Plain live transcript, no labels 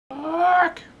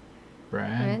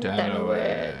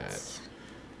Brandonowitz.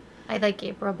 I like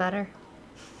April better.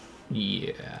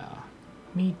 Yeah,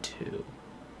 me too.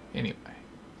 Anyway.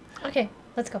 Okay,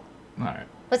 let's go. Alright.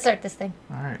 Let's start this thing.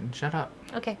 Alright, shut up.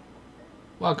 Okay.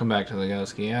 Welcome back to the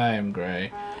Goski. I am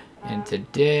Gray. And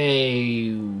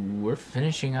today we're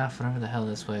finishing off whatever the hell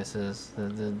this place is.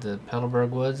 The Petalburg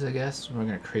Woods, I guess. We're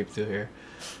gonna creep through here.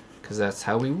 Because that's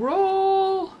how we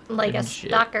roll. Like a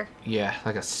stalker. Yeah,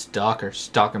 like a stalker.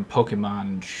 Stalking Pokemon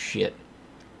and shit.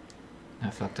 I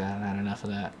fucked that. I had enough of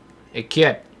that. Hey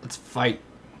kid, let's fight.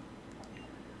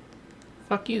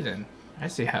 Fuck you then. I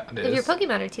see how it is. If your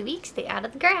Pokemon are 2 weeks, stay out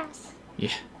of the grass.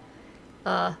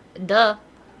 Yeah. Duh.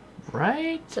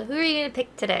 Right? So who are you gonna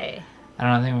pick today? I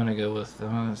don't know, I think I'm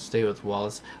gonna stay with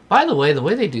Wallace. By the way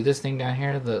they do this thing down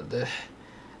here, the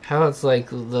how it's like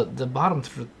the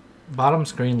bottom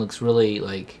screen looks really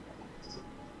like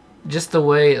just the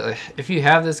way if you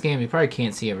have this game, you probably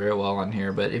can't see it very well on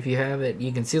here, but if you have it,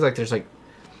 you can see like there's like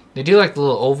they do like the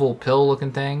little oval pill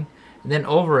looking thing, and then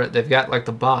over it they've got like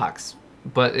the box,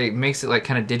 but it makes it like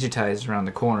kind of digitized around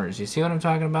the corners. You see what I'm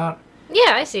talking about?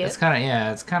 Yeah, I see it. It's kind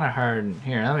of hard.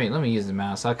 Here, let me use the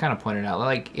mouse. I'll kind of point it out.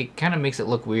 Like it kind of makes it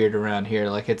look weird around here.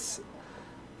 Like it's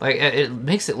like it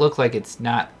makes it look like it's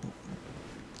not.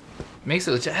 Makes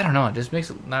it. I don't know. It just makes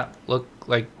it not look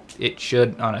like it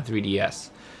should on a 3DS.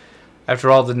 After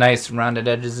all the nice rounded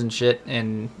edges and shit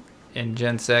in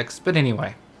Gen 6. But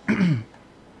anyway.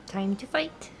 Time to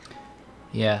fight.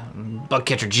 Yeah,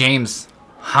 Bugcatcher James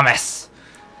Hummus.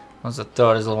 Let's throw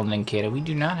it as a little indicator. We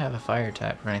do not have a fire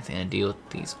type or anything to deal with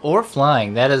these. Or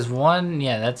flying. That is one.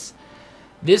 Yeah, that's.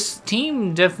 This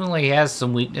team definitely has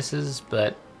some weaknesses,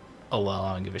 but. Oh well,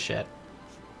 I don't give a shit.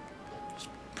 That's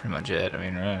pretty much it. I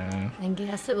mean. I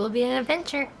guess it will be an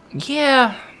adventure.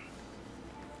 Yeah.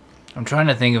 I'm trying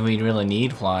to think if we really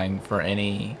need flying for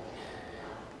any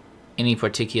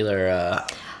particular.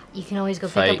 You can always go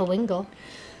fight. pick up a Wingull.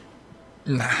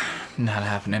 Nah, not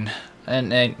happening.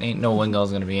 And ain't no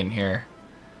Wingull's gonna be in here.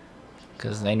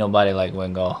 Because ain't nobody like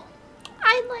Wingull.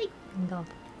 I like Wingull.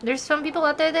 There's some people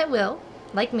out there that will.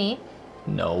 Like me.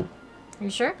 Nope. You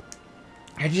sure?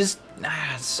 I just...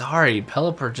 sorry.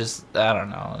 Pelipper just... I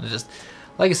don't know. It's just...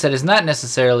 Like I said, it's not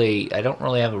necessarily... I don't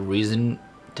really have a reason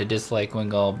to dislike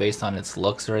Wingull based on its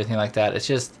looks or anything like that. It's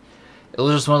just... It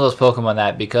was just one of those Pokemon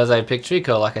that, because I picked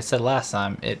Trico, like I said last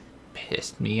time, it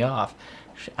pissed me off.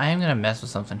 I am going to mess with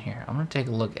something here. I'm going to take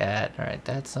a look at... Alright,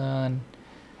 that's on...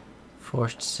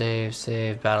 Forced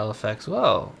save, battle effects.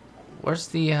 Whoa. Where's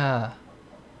the,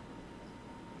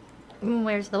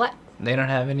 Where's the what? They don't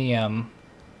have any,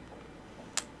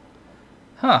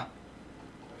 Huh.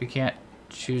 We can't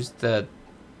choose the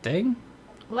thing?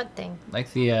 What thing?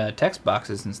 Like the, text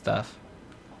boxes and stuff.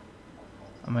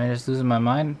 Am I just losing my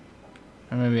mind?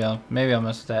 Or maybe I'll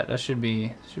mess with that. That should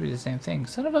be the same thing.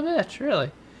 Son of a bitch, really.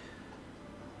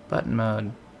 Button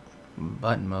mode,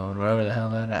 whatever the hell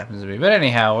that happens to be. But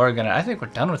anyhow, I think we're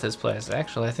done with this place,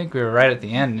 actually. I think we were right at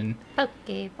the end and...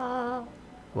 Pokeball.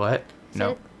 What?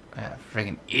 No.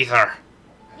 Friggin' ether.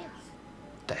 Yes.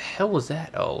 The hell was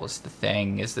that? Oh, it's the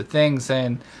thing. It's the thing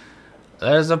saying,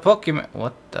 there's a Pokemon.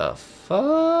 What the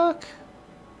fuck?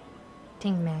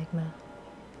 Ding Magma.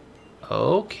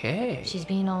 Okay. She's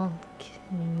being all...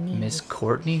 Miss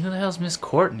Courtney? Who the hell's Miss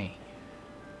Courtney?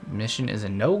 Mission is a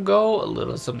no-go. A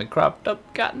little something cropped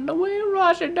up, got in the way.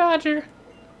 Roger Dodger.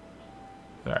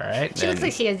 Alright. She looks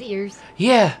like she has ears.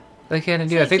 Yeah, they kind of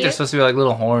do. I think they're cute. supposed to be like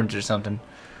little horns or something.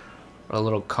 Or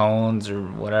little cones or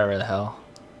whatever the hell.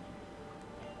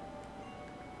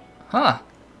 Huh.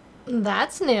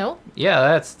 That's new.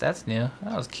 Yeah, that's new.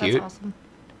 That was cute. That's awesome.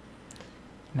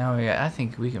 Now I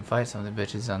think we can fight some of the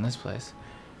bitches on this place.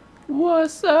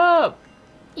 What's up?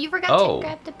 You forgot to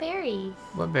grab the berries.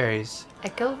 What berries?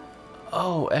 Echo.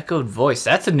 Oh, echoed voice.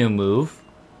 That's a new move.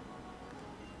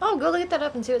 Oh, go look that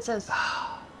up and see what it says.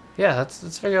 Yeah,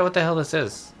 let's figure out what the hell this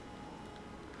is.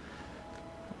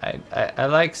 I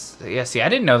like... Yeah, see, I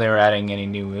didn't know they were adding any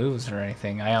new moves or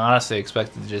anything. I honestly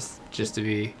expected just to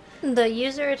be... The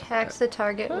user attacks the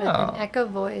target with an echo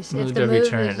voice. Move If the every move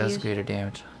turn, is it does used... greater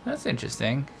damage. That's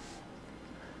interesting.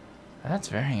 That's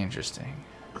very interesting.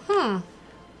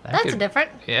 That's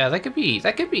different. Yeah, that could be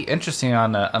interesting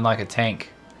on like a tank.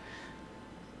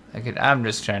 I'm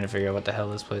just trying to figure out what the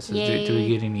hell this place is. Do we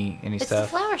get any It's stuff?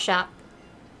 the flower shop.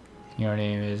 Your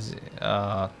name is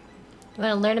You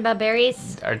want to learn about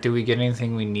berries? Or do we get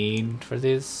anything we need for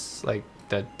this? Like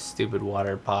that stupid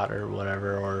water pot or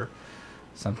whatever, or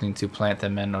something to plant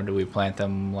them in, or do we plant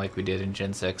them like we did in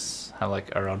Gen 6? How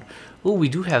like our own... Ooh, we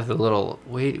do have the little...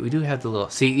 Wait, we do have the little...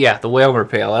 See, yeah, the whale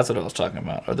repale, that's what I was talking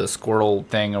about. Or the squirrel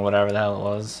thing or whatever the hell it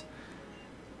was.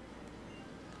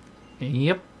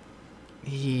 Yep.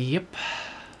 Yep.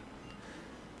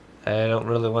 I don't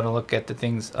really want to look at the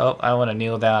things. Oh, I want to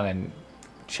kneel down and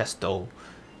chesto.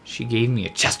 She gave me a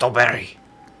chesto berry.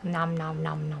 Nom nom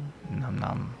nom nom. Nom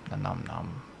nom nom nom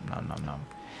nom nom nom nom.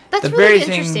 That's The really berry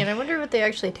thing- interesting. I wonder what they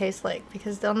actually taste like,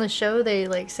 because on the show they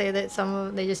like say that some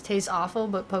of they just taste awful,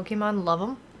 but Pokemon love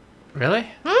them. Really?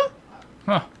 Huh.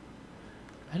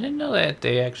 I didn't know that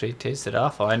they actually tasted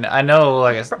awful. I know,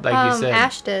 like you said.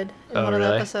 Ash did in Oh, one of the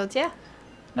really? episodes. Yeah.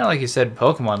 Not like you said,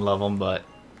 Pokemon love them, but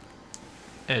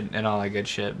and all that good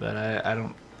shit. But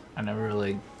I never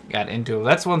really got into it.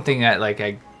 That's one thing that like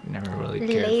I never really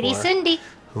cared Lady for. Cindy.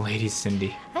 Lady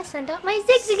Cindy. I sent out my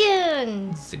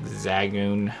Zigzagoon.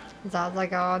 Zigzagoon.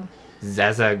 Zazagon.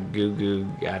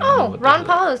 Zazagoogoo. I don't know Oh, what Ron the-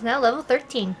 Paul is now level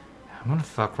 13. I'm gonna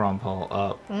fuck Ron Paul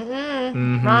up.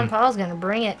 Ron Paul's gonna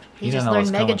bring it. He just don't know learned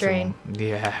what's Mega coming to Drain. him.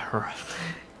 Yeah,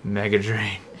 Mega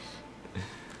Drain.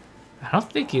 I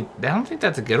don't think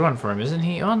that's a good one for him, isn't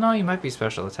he? Oh no, he might be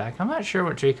special attack. I'm not sure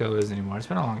what Trico is anymore. It's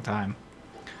been a long time.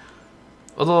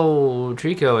 Although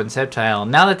Trico and Sceptile,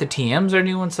 now that the TMs are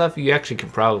new and stuff, you actually can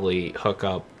probably hook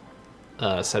up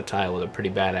Sceptile with a pretty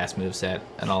badass moveset,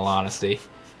 in all honesty.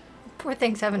 Poor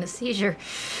thing's having a seizure.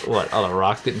 What, all the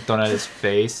rocks getting thrown at his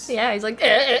face? Yeah, he's like.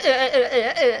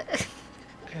 Yeah,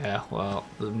 well,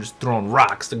 I'm just throwing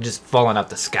rocks. They're just falling out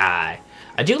the sky.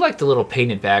 I do like the little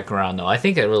painted background, though. I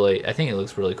think it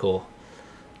looks really cool.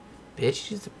 Bitch,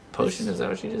 she used a potion? Is that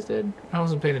what she just did? I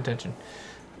wasn't paying attention.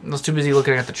 I was too busy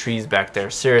looking at the trees back there.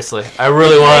 Seriously, I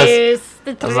really was.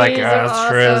 The trees I was like, are those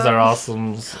trees are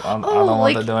awesome. awesome. I Oh, don't want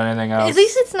like, to do anything else. At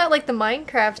least it's not like the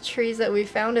Minecraft trees that we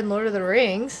found in Lord of the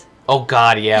Rings. Oh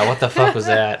god, yeah. What the fuck was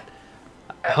that?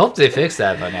 I hope they fixed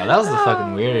that by now. That was the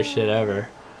fucking weirdest shit ever.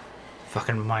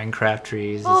 Fucking Minecraft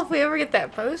trees. Oh, if we ever get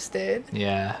that posted.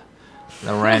 Yeah.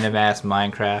 The random ass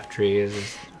Minecraft trees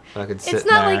is fucking sitting It's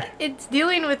not there. like it's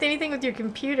dealing with anything with your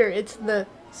computer. It's the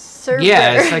server.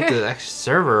 Yeah, it's like the actual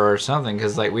server or something,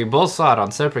 because like we both saw it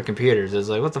on separate computers. It's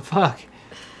like, what the fuck?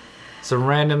 Some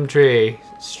random tree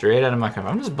straight out of Minecraft.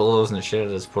 I'm just bulldozing the shit out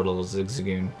of this poor little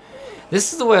Zigzagoon.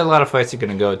 This is the way a lot of fights are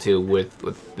going to go to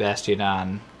with Bastion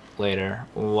on later.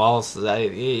 Whilst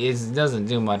it doesn't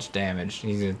do much damage.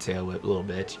 He's going to tail whip a little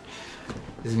bitch.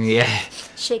 Yeah.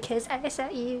 Shake his ass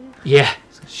at you. Yeah.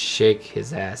 Shake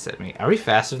his ass at me. Are we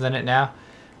faster than it now?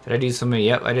 Did I do so many?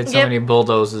 Yep, I did so many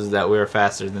bulldozes that we were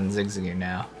faster than Zigzagoon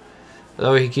now.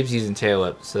 Although he keeps using tail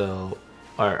whip, so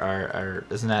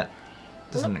doesn't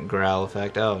it growl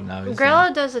effect? Oh no.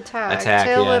 Growler does attack.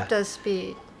 Tail whip does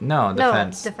speed. No,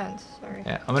 defense. No, defense. Sorry.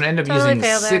 Yeah, I'm gonna end up Totally using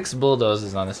failed there. 6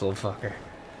 bulldozes on this little fucker.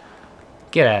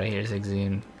 Get out of here,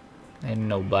 Zigzagoon. Ain't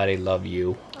nobody love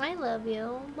you. I love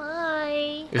you.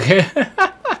 Bye. What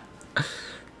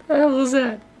the hell was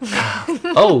that?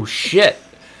 Oh shit.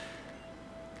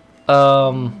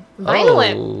 Vine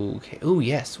Whip. Okay. Oh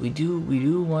yes, we do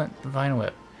want Vine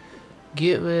Whip.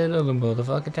 Get rid of the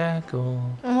motherfucking tackle.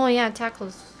 Well, yeah,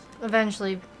 tackles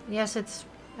eventually. Yes, it's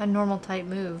a normal type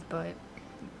move, but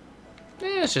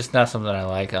It's just not something I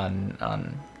like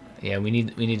on. Yeah, we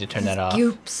need to turn that off.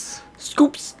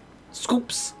 Scoops.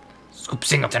 Scoop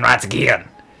Singleton rides again.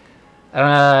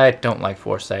 I don't like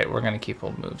Foresight. We're gonna keep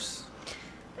old moves.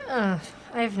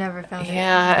 I've never found it.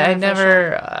 Yeah, I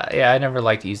beneficial. never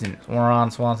liked using it.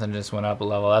 Ron Swanson just went up a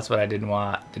level. That's what I did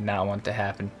not want to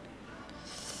happen.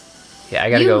 Yeah, I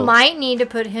gotta go. You might need to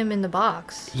put him in the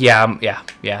box. Yeah, I'm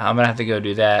gonna have to go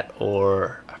do that,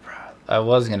 or I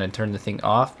was gonna turn the thing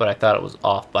off, but I thought it was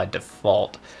off by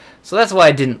default. So that's why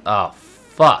I didn't. Oh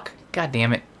fuck! God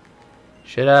damn it!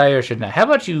 Should I or shouldn't I? How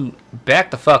about you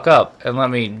back the fuck up and let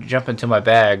me jump into my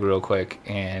bag real quick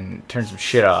and turn some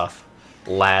shit off,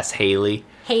 Lass Haley.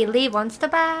 Haley wants to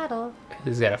battle.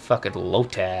 Who's got a fucking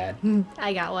Lotad?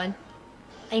 I got one.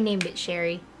 I named it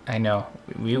Sherry. I know.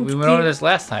 We went over this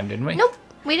last time, didn't we? Nope.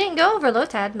 We didn't go over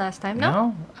Lotad last time. Nope.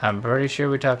 No? I'm pretty sure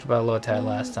we talked about Lotad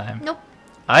last time. Nope.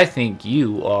 I think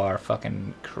you are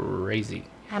fucking crazy.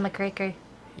 I'm a cray-cray.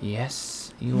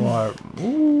 Yes, you are.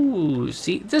 Ooh,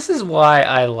 see, this is why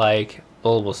I like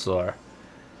Bulbasaur.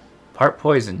 Part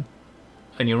poison.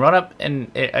 When you run up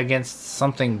against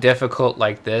something difficult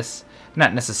like this,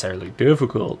 not necessarily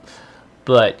difficult,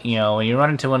 but, you know, when you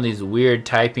run into one of these weird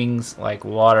typings like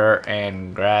water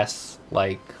and grass,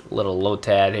 like little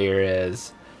Lotad here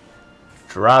is,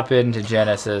 drop into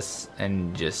Genesis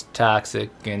and just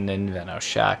Toxic and then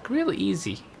Venoshock. Really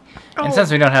easy. Oh. And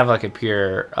since we don't have like a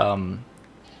pure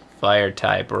fire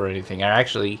type or anything,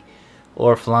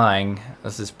 or flying,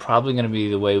 this is probably going to be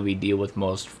the way we deal with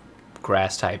most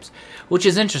grass types, which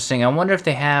is interesting. I wonder if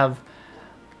they have,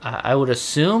 I would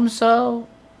assume so,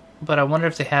 But I wonder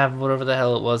if they have whatever the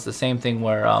hell it was, the same thing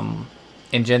where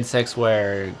in Gen 6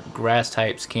 where grass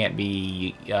types can't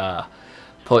be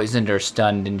poisoned or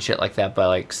stunned and shit like that by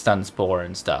like stun spore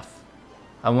and stuff.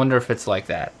 I wonder if it's like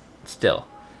that still.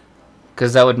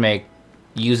 Because that would make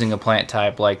using a plant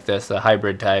type like this, a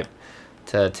hybrid type,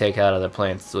 to take out other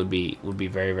plants would be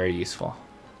very, very useful.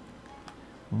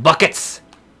 Buckets!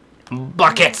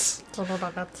 Buckets!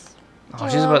 Buckets. Oh,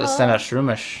 she's about to send out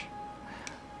Shroomish.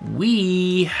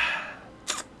 We're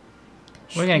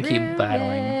gonna keep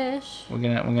battling. We're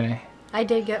gonna. I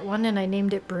did get one, and I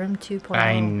named it Broom 2.0.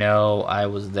 I know, I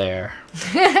was there.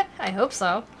 I hope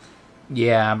so.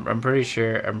 Yeah, I'm pretty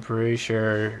sure. I'm pretty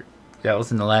sure that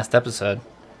was in the last episode.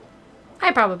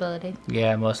 High probability.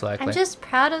 Yeah, most likely. I'm just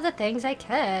proud of the things I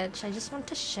catch. I just want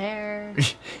to share.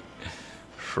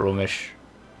 Shroomish.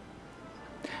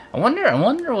 I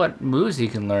wonder what moves he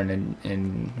can learn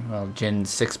in well, Gen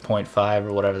 6.5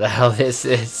 or whatever the hell this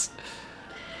is.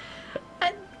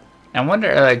 I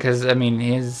wonder, because I mean,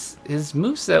 his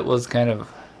moveset was kind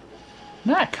of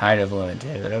not kind of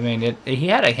limited. But I mean, he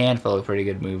had a handful of pretty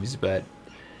good moves, but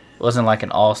it wasn't like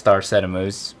an all-star set of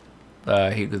moves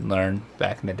he could learn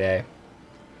back in the day.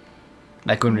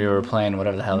 Like when we were playing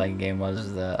whatever the hell that game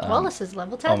was, the Wallace is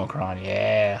level 10. Omicron,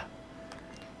 yeah.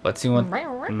 What's he want?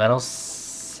 Metal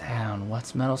sound.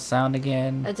 What's metal sound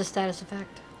again? It's a status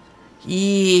effect.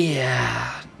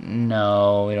 Yeah.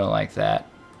 No, we don't like that.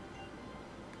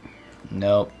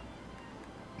 Nope.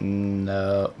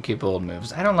 No. Keep old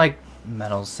moves. I don't like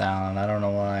metal sound. I don't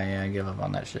know why I give up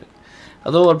on that shit.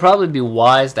 Although it would probably be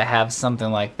wise to have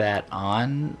something like that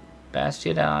on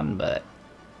Bastiodon, but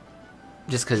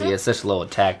just because he has such low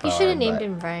attack power. You should have named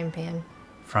him Frying Pan.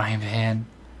 Frying Pan?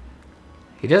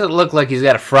 He doesn't look like he's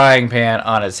got a frying pan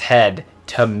on his head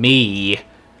to me.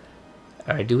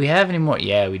 Alright, do we have any more?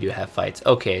 Yeah, we do have fights.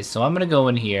 Okay, so I'm going to go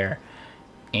in here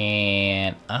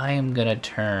and I am going to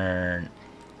turn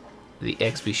the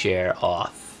XP share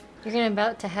off. You're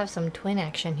about to have some twin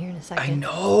action here in a second. I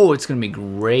know, it's going to be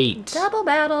great. Double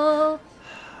battle.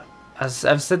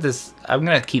 I've said this, I'm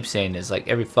going to keep saying this like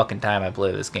every fucking time I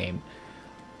play this game.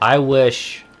 I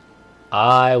wish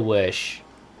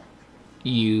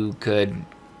you could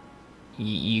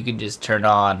just turn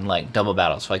on like double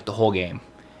battles for like the whole game.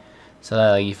 So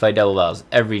that like, you fight double battles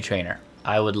every trainer.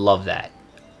 I would love that.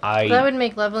 That would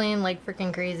make leveling like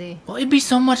freaking crazy. Well, it'd be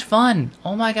so much fun.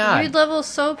 Oh my god. You'd level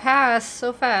so fast,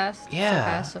 so fast.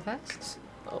 Yeah. So fast.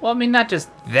 Well, I mean, not just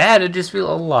that. It'd just be a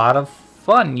lot of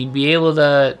fun. You'd be able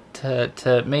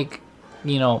to make,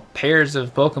 you know, pairs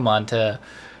of Pokemon to,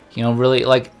 you know, really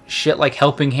like shit like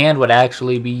Helping Hand would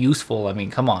actually be useful. I mean,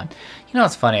 come on. You know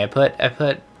what's funny? I put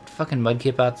fucking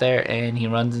Mudkip out there and he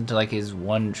runs into like his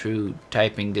one true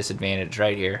typing disadvantage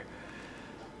right here.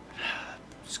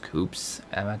 Scoops.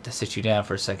 I'm about to sit you down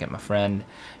for a second, my friend.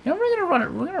 You know, we're gonna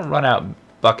run out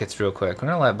Buckets real quick. We're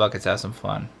gonna let Buckets have some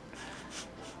fun.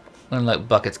 We're gonna let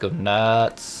Buckets go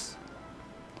nuts.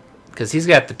 Because he's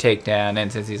got the takedown,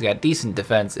 and since he's got decent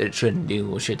defense, it shouldn't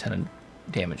do a shit ton of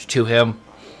damage to him.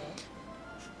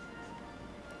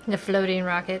 The floating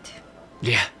rocket.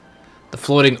 Yeah. The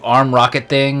floating arm rocket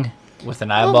thing with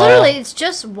an eyeball. Well, literally, it's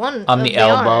just one on of the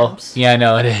elbow. Arms. Yeah, I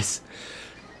know it is.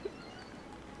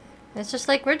 It's just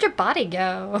like, where'd your body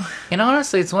go? And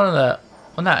honestly, it's one of the...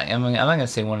 Well, I'm not going to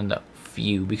say one of the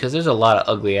few, because there's a lot of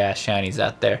ugly-ass shinies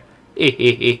out there.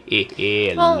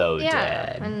 Hello, yeah,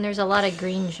 Dad. and there's a lot of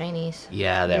green shinies.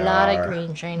 Yeah, there are. A lot of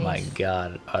green shinies. My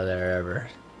God, are there ever?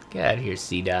 Get out of here,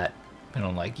 C-Dot. I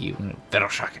don't like you.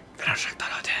 Venoshock it. Venoshock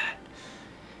that, Dad.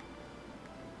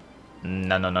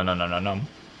 No.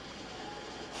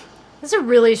 That's a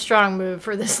really strong move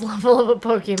for this level of a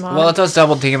Pokemon. Well, it does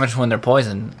double damage when they're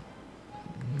poisoned.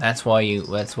 That's why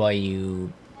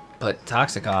you put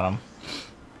Toxic on them.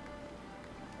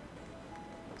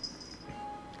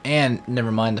 And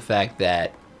never mind the fact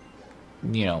that,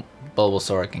 you know,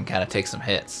 Bulbasaur can kind of take some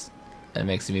hits. That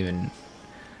makes him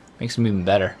even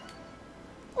better.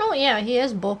 Oh yeah, he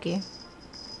is bulky.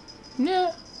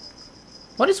 Yeah.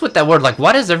 What is with that word? Like,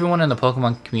 why does everyone in the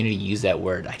Pokemon community use that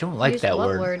word? I don't like that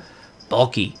word.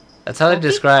 Bulky. That's how they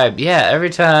describe. Yeah, every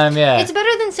time. Yeah. It's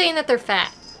better than saying that they're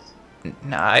fat.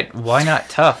 Nah, why not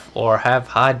tough or have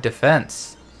high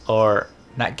defense or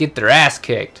not get their ass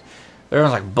kicked?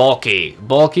 Everyone's like bulky.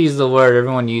 Bulky is the word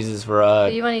everyone uses for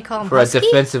you want to call them for husky? a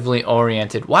defensively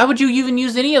oriented. Why would you even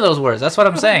use any of those words? That's what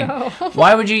I'm saying. No.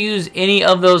 Why would you use any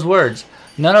of those words?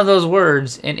 None of those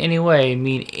words in any way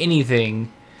mean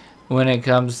anything when it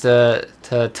comes to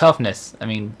toughness. I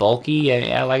mean, bulky.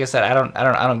 Yeah, like I said, I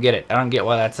don't get it. I don't get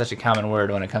why that's such a common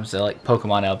word when it comes to like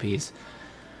Pokemon LPs.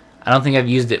 I don't think I've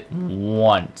used it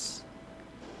once.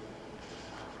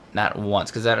 Not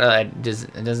once, because it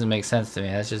doesn't make sense to me.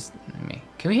 That's just me.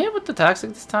 Can we hit with the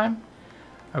toxic this time?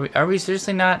 Are we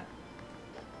seriously not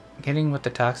getting with the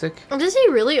toxic? Does he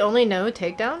really only know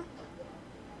takedown?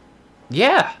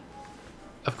 Yeah.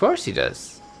 Of course he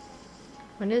does.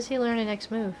 When does he learn a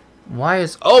next move? Why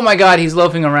is... Oh my god, he's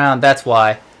loafing around. That's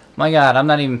why. My god, I'm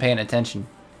not even paying attention.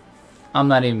 I'm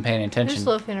not even paying attention. Who's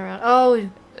loafing around? Oh.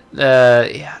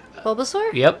 Yeah.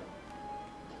 Bulbasaur? Yep.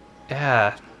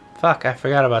 Yeah. Fuck, I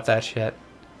forgot about that shit.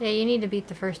 Yeah, you need to beat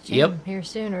the first gym here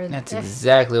soon. Or That's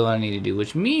exactly what I need to do,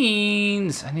 which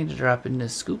means I need to drop into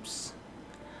scoops.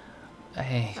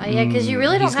 Yeah, because you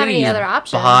really don't have any other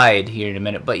options. Bide here in a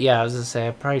minute, but yeah, I was gonna say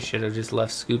I probably should have just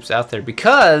left scoops out there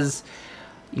because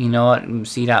you know what,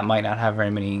 C-Dot might not have very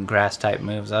many grass type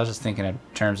moves. I was just thinking in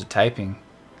terms of typing.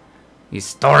 He's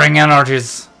storing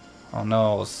energies. Oh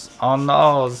no! Oh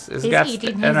no! He's got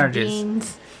eating energies. His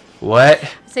beans. What? I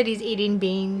said he's eating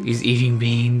beans. He's eating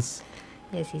beans.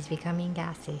 Yes, he's becoming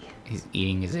gassy. He's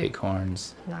eating his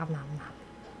acorns. Nom nom nom.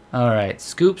 All right,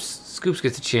 Scoops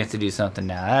gets a chance to do something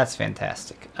now. That's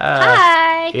fantastic.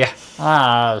 Hi. Yeah.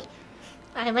 Hi.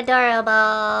 I'm adorable.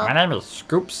 My name is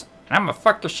Scoops, and I'm gonna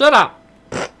fuck your shit up.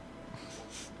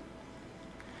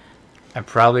 I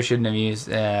probably shouldn't have used.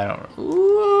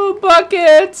 Ooh,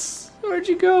 buckets. Where'd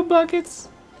you go, buckets?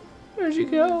 Where'd you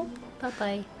go? Bye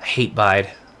bye. I hate Bide.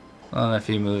 One of the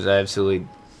few moves I absolutely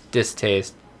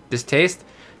dislike.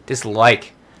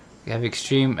 I have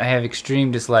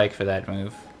extreme dislike for that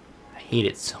move. I hate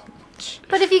it so much.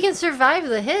 But if you can survive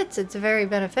the hits, it's very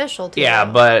beneficial to you. Yeah,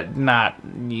 but not.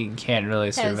 You can't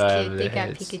really survive cute. the They got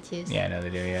hits. Pikachus. Yeah, I know they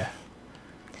do. Yeah.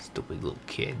 Stupid little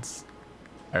kids.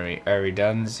 Are we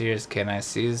done? Serious? Can I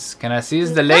seize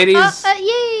the ladies?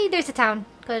 Yay! There's a town.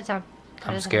 Go to town.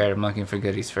 I'm scared. I'm looking for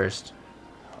goodies first.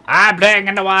 I'm playing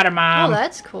in the water, Mom. Oh,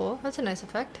 that's cool. That's a nice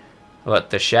effect. What,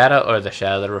 the shadow or the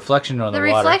shadow? The reflection or the water?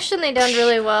 The reflection they done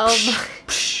really well.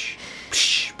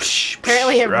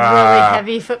 Apparently have really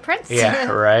heavy footprints. Yeah,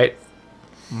 right?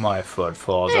 My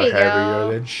footfalls There are you heavier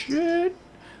go. than shit.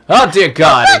 Oh, dear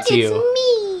God, Look, it's you.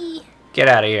 me. Get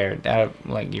out of here. Out of,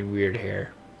 like, your weird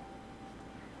hair.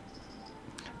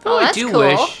 Oh, I that's do cool.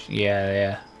 wish.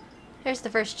 Yeah. Here's the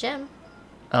first gym.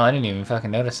 Oh, I didn't even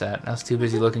fucking notice that. I was too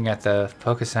busy looking at the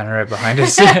Poké Center right behind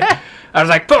us. I was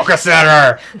like, Poké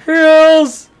Center!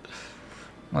 Heels!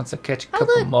 Once I catch a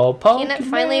couple more Pokemon. Peanut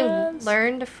finally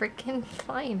learned a freaking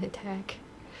flying attack.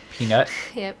 Peanut?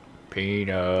 Yep.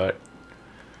 Peanut.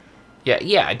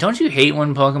 Yeah. Don't you hate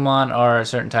when Pokemon are a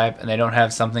certain type and they don't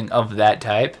have something of that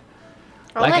type?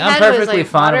 All Like, I I'm had perfectly was, like,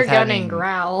 fine water with gun having... and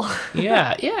growl.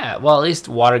 Yeah. Well, at least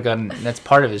water gun, that's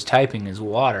part of his typing is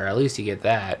water. At least you get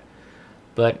that.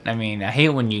 But, I mean, I hate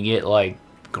when you get, like,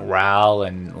 growl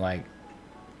and, like,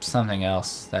 something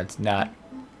else that's not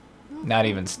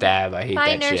even stab. I hate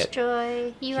Bye, that Nurse shit.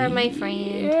 Joy. You are my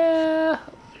friend. Yeah.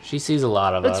 She sees a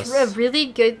lot of us. It's a really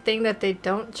good thing that they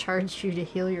don't charge you to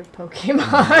heal your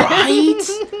Pokemon.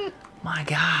 Right? My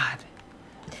God.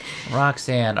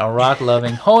 Roxanne, a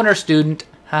rock-loving Honer student.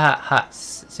 Ha.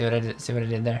 See what I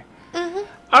did there? Mm-hmm.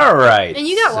 All right. And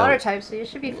you got so, water types, so you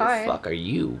should be who fine. the fuck are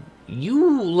you?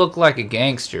 You look like a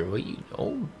gangster. What you?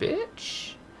 Oh,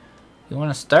 bitch. You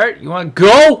want to start? You want to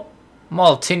go? I'm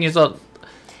all 10 years old.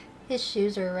 His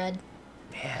shoes are red.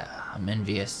 Yeah, I'm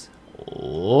envious.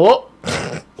 Oh.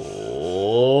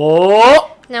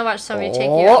 Now watch somebody take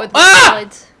you out with the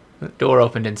slides. The door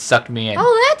opened and sucked me in.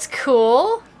 Oh, that's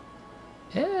cool.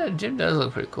 Yeah, Jim does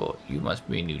look pretty cool. You must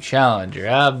be a new challenger.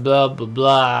 Ah, blah, blah,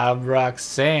 blah,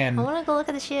 Roxanne. I want to go look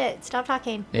at the shit. Stop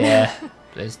talking. Yeah.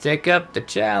 Let's take up the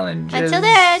challenges. Until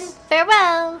then,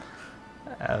 farewell.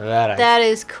 That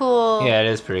is cool. Yeah, it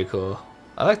is pretty cool.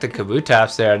 I like the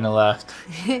Kabutops there on the left.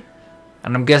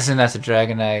 And I'm guessing that's a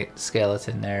Dragonite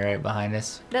skeleton there right behind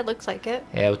us. That looks like it.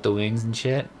 Yeah, with the wings and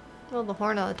shit. Well, the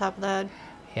horn on the top of the head.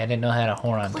 Yeah, I didn't know it had a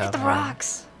horn on Look top at the of it.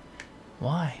 rocks.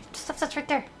 Why? Stuff that's right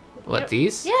there. What,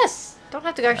 these? Yes. Don't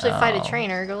have to actually fight a Oh,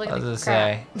 trainer. Go look I at was the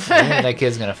gonna crap. say, maybe that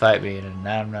kid's gonna fight me, and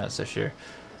now I'm not so sure.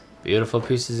 Beautiful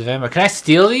pieces of ammo. Can I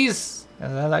steal these?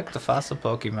 'Cause I like the fossil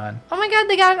Pokemon. Oh my god,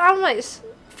 they got an Almighty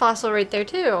fossil right there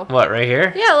too. What, right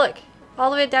here? Yeah, look.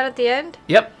 All the way down at the end.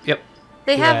 Yep.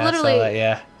 They have I saw literally... that,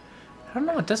 yeah. I don't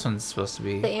know what this one's supposed to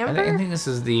be. The amber? I think this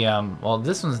is the, well,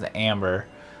 this one's the amber.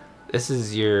 This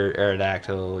is your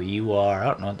Aerodactyl. You are, I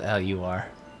don't know what the hell you are.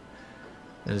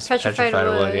 This is Petrified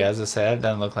wood. Yeah, as I said, that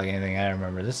doesn't look like anything I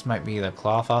remember. This might be the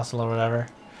claw fossil or whatever.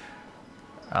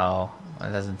 Oh, it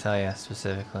doesn't tell you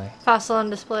specifically. Fossil on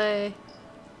display.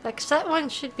 That one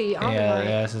should be on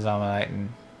Yeah, this is Ammonite. And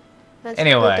That's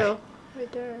Anyway. Kabuto.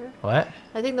 Right there. what?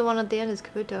 I think the one at the end is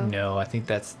Kabuto. No, I think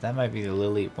that might be the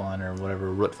Lily one or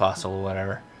whatever, root fossil or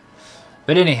whatever.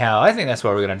 But anyhow, I think that's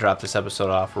where we're going to drop this episode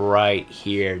off right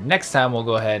here. Next time, we'll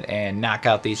go ahead and knock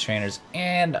out these trainers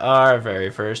and our very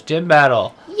first gym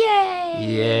battle. Yay!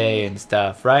 Yay and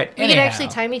stuff, right? We could actually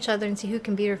time each other and see who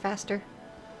can beat her faster.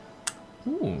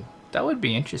 Ooh, that would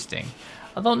be interesting.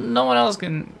 Although no one else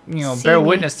can, See bear me.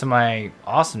 witness to my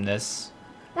awesomeness.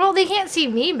 Well, they can't see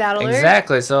me battle her.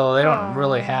 Exactly, so they don't Aww.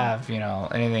 really have,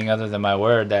 anything other than my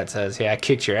word that says, hey, I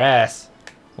kicked your ass.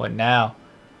 What now?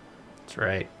 That's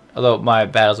right. Although my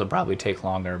battles will probably take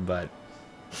longer, but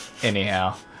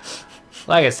anyhow.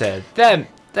 Like I said,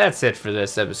 that's it for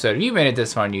this episode. If you made it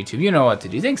this far on YouTube, you know what to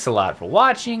do. Thanks a lot for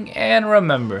watching, and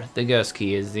remember, the Ghost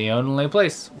Key is the only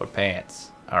place where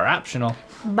pants are optional.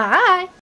 Bye!